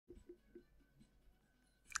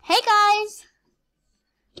Hey guys!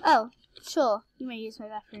 Oh, sure, you may use my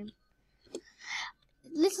bathroom.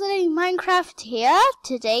 Little Minecraft here.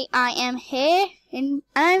 Today I am here in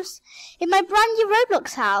my brand new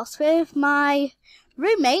Roblox house with my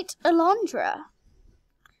roommate Alondra.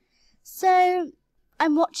 So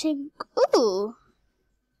I'm watching. Ooh,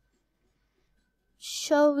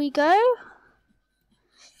 shall we go?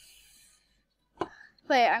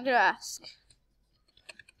 Wait, I'm gonna ask.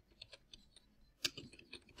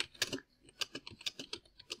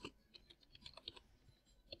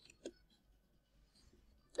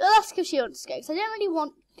 I'll ask if she wants to go, because I don't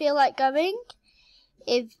really feel like going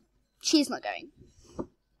if she's not going.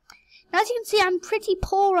 Now, as you can see, I'm pretty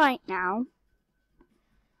poor right now.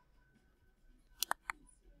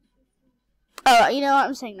 Oh, you know what?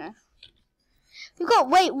 I'm saying no.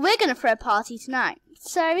 We're going to throw a party tonight.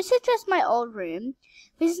 So, this is just my old room.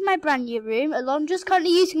 This is my brand new room. Alondra's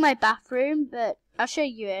currently using my bathroom, but I'll show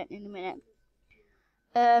you it in a minute.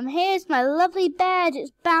 Here's my lovely bed.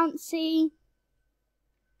 It's bouncy.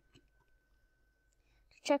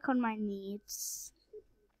 Check on my needs.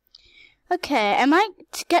 Okay, I might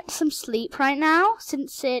get some sleep right now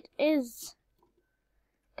since it is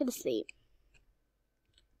gonna sleep.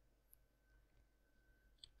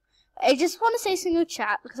 I just want to say single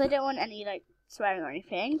chat because I don't want any like swearing or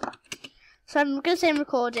anything. So I'm gonna say I'm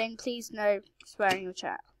recording. Please no swearing or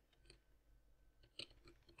chat.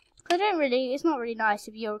 It's not really nice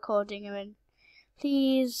if you're recording and then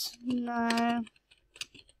please no.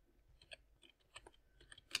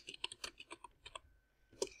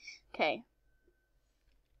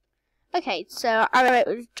 Okay, so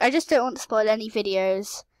I just don't want to spoil any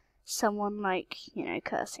videos. Someone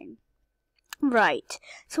cursing. Right.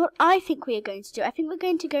 So what I think we are going to do, I think we're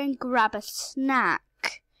going to go and grab a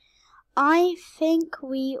snack. I think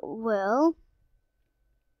we will.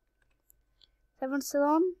 Is everyone still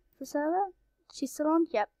on? The server? She's still on?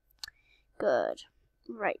 Yep. Good.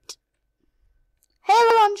 Right. Hey,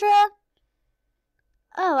 Alondra!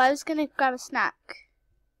 Oh, I was going to grab a snack.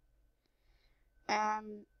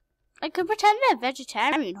 I could pretend they're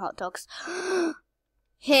vegetarian hot dogs.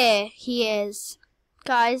 Here he is.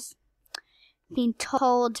 Guys, been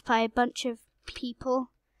told by a bunch of people,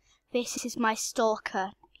 this is my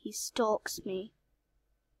stalker. He stalks me.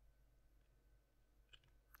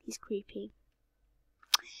 He's creepy.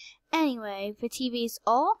 Anyway, the TV's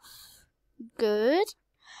off. Good.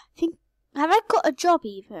 Have I got a job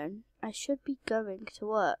even? I should be going to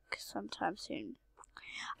work sometime soon.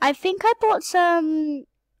 I think I bought some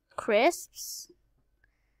crisps.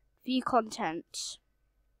 View content.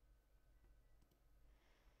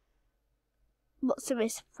 What's in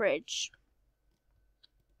this fridge?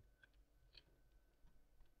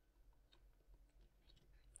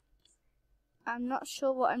 I'm not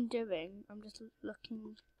sure what I'm doing. I'm just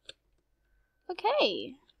looking.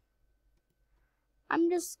 Okay. I'm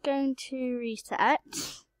just going to reset. I'm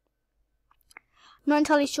not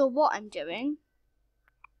entirely sure what I'm doing.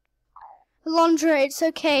 Alondra, it's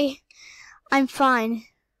okay. I'm fine.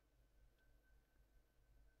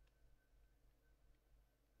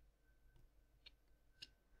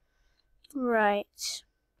 Right.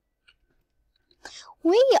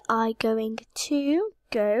 We are going to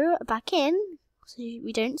go back in so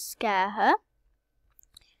we don't scare her.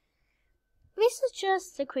 This is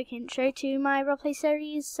just a quick intro to my roleplay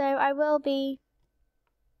series, so I will be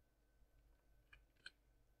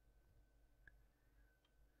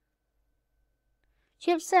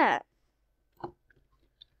She upset?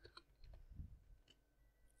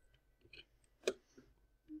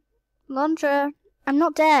 Alondra, I'm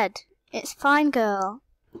not dead. It's fine, girl.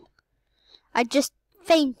 I just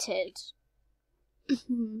fainted.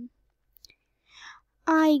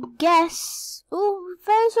 I guess. Oh,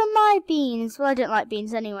 those are my beans. Well, I don't like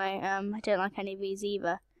beans anyway. I don't like any of these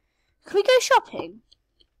either. Can we go shopping?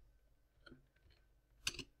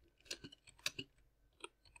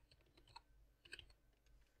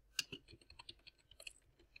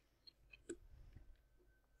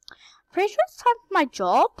 Pretty sure it's time for my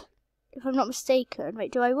job, if I'm not mistaken.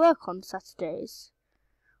 Wait, do I work on Saturdays?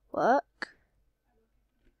 Work?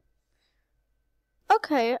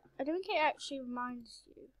 Okay, I don't think it actually reminds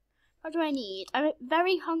you. What do I need? I'm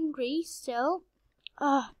very hungry still.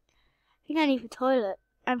 I think I need the toilet.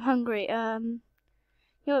 I'm hungry. You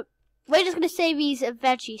know, we're just gonna say these are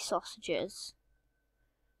veggie sausages.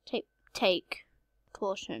 Take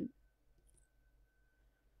portion.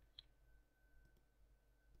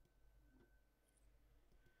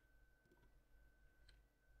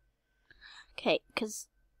 Okay, because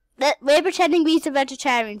we're pretending these are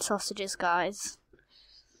vegetarian sausages, guys.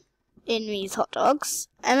 in these hot dogs.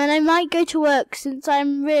 And then I might go to work since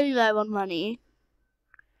I'm really low on money.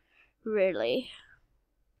 Really.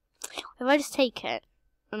 If I just take it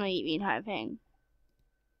and I eat the entire thing.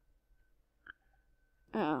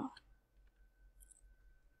 Oh.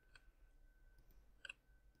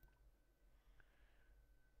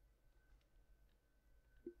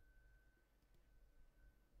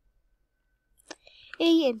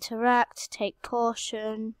 Eat, interact, take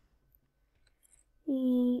portion.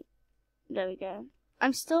 Eat. There we go.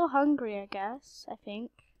 I'm still hungry, I guess, I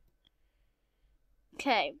think.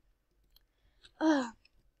 Okay.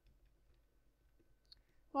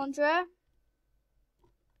 Laundry.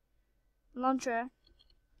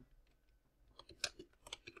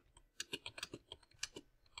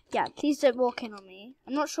 Yeah, please don't walk in on me.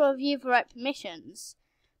 I'm not sure if you have the right permissions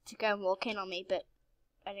to go and walk in on me, but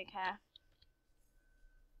I don't care.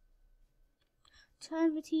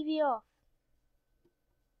 Turn the TV off.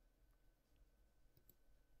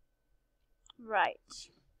 Right.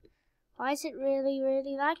 Why is it really,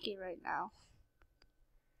 really laggy right now?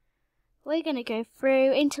 We're gonna go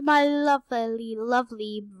through into my lovely,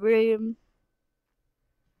 lovely room.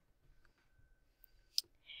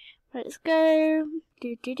 Let's go.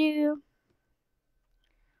 Do.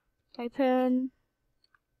 Open.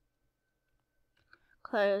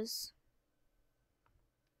 Close.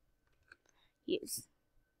 Use.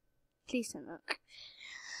 Please don't look.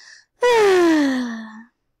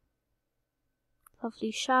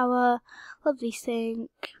 Lovely shower. Lovely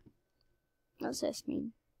sink. What's this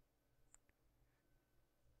mean?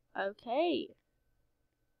 Okay.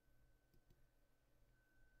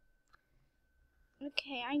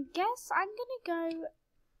 Okay, I guess I'm gonna go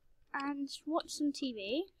and watch some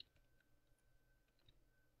TV.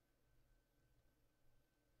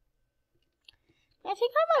 I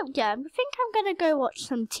think I'm gonna go watch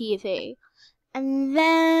some TV. And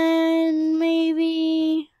then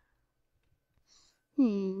maybe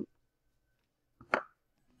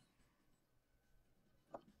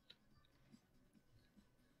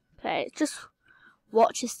Okay, just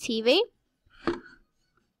watch this TV.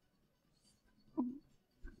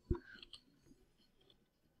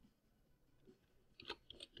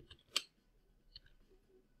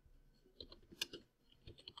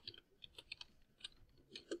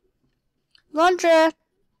 Laundry!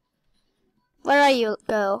 Where are you,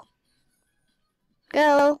 girl?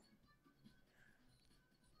 Girl!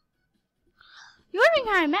 You're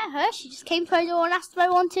wondering how I met her? She just came to my door and asked if I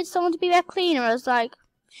wanted someone to be their cleaner. I was like,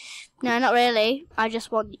 no, not really. I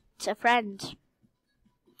just want a friend.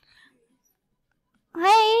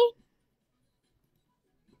 Hey!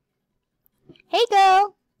 Hey,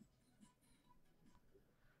 girl!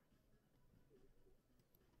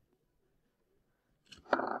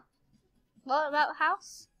 What about the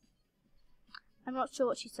house? I'm not sure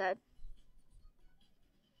what she said.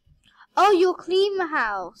 Oh, you'll clean the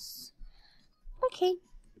house. Okay.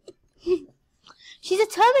 She's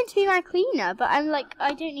determined to be my cleaner, but I'm like, I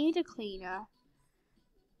don't need a cleaner.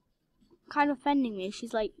 Kind of offending me.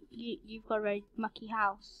 She's like, you've got a very mucky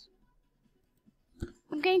house.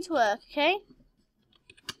 I'm going to work, okay?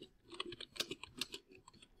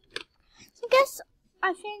 So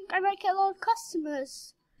I think I might get a lot of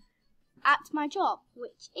customers at my job,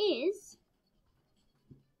 which is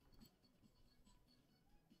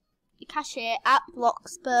the cashier at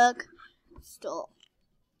Bloxburg store.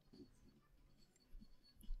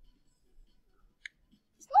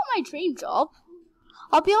 It's not my dream job,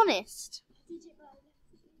 I'll be honest.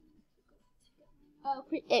 Oh,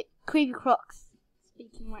 Creepy Crocs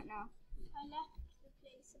speaking right now. I left the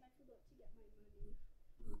place and I forgot to get my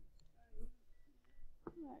money.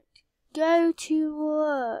 Right. Go to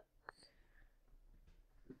work.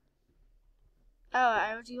 Oh,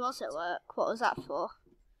 I already was at work. What was that for?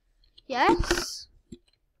 Yes?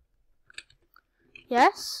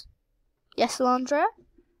 Yes? Yes, Alondra?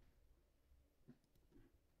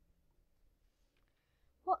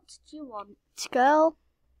 What do you want, girl?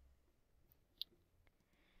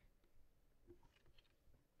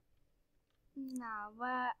 Now,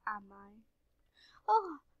 where am I?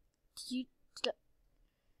 Oh,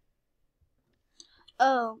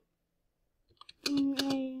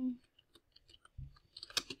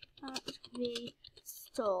 at the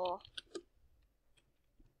store.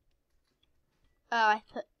 Oh,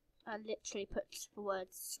 I literally put the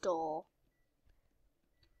word store.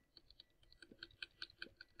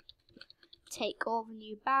 Take all the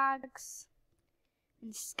new bags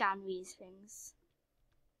and scan these things.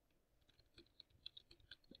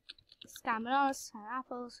 Scan bananas, scan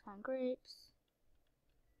apples, scan grapes.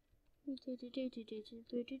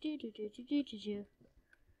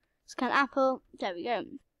 Scan apple. There we go.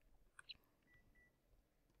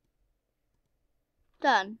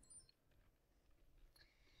 Done.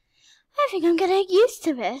 I think I'm getting used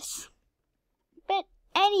to this. But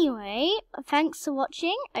anyway, thanks for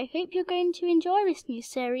watching. I hope you're going to enjoy this new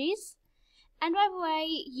series. And by the way,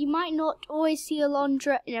 you might not always see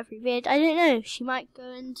Alondra in every vid. I don't know. She might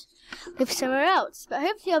go and live somewhere else. But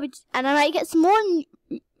hopefully and I might get some more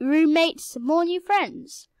roommates, some more new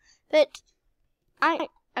friends. But yeah,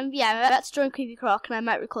 I'm about to join Creepy Croc, and I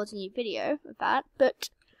might record a new video of that. But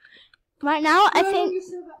right now, I think.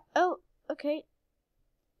 Oh, okay.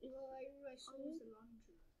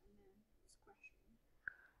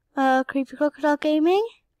 Creepy Crocodile Gaming?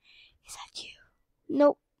 Is that you?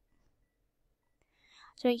 Nope.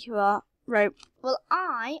 I think you are. Right. Well,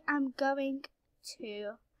 I am going to be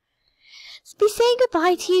saying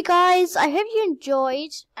goodbye to you guys. I hope you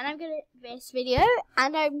enjoyed, and I'm going to end this video,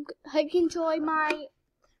 and I hope you enjoy my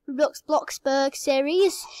Roblox Bloxburg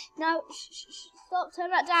series. Now, stop,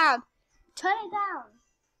 turn that down. Turn it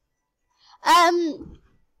down.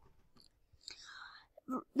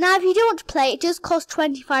 Now, if you do want to play, it does cost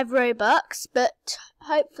 25 Robux, but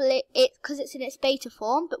hopefully because it's in its beta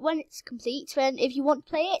form. But when it's complete, then if you want to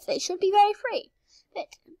play it, it should be very free.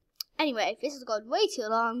 But anyway, this has gone way too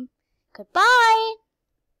long. Goodbye.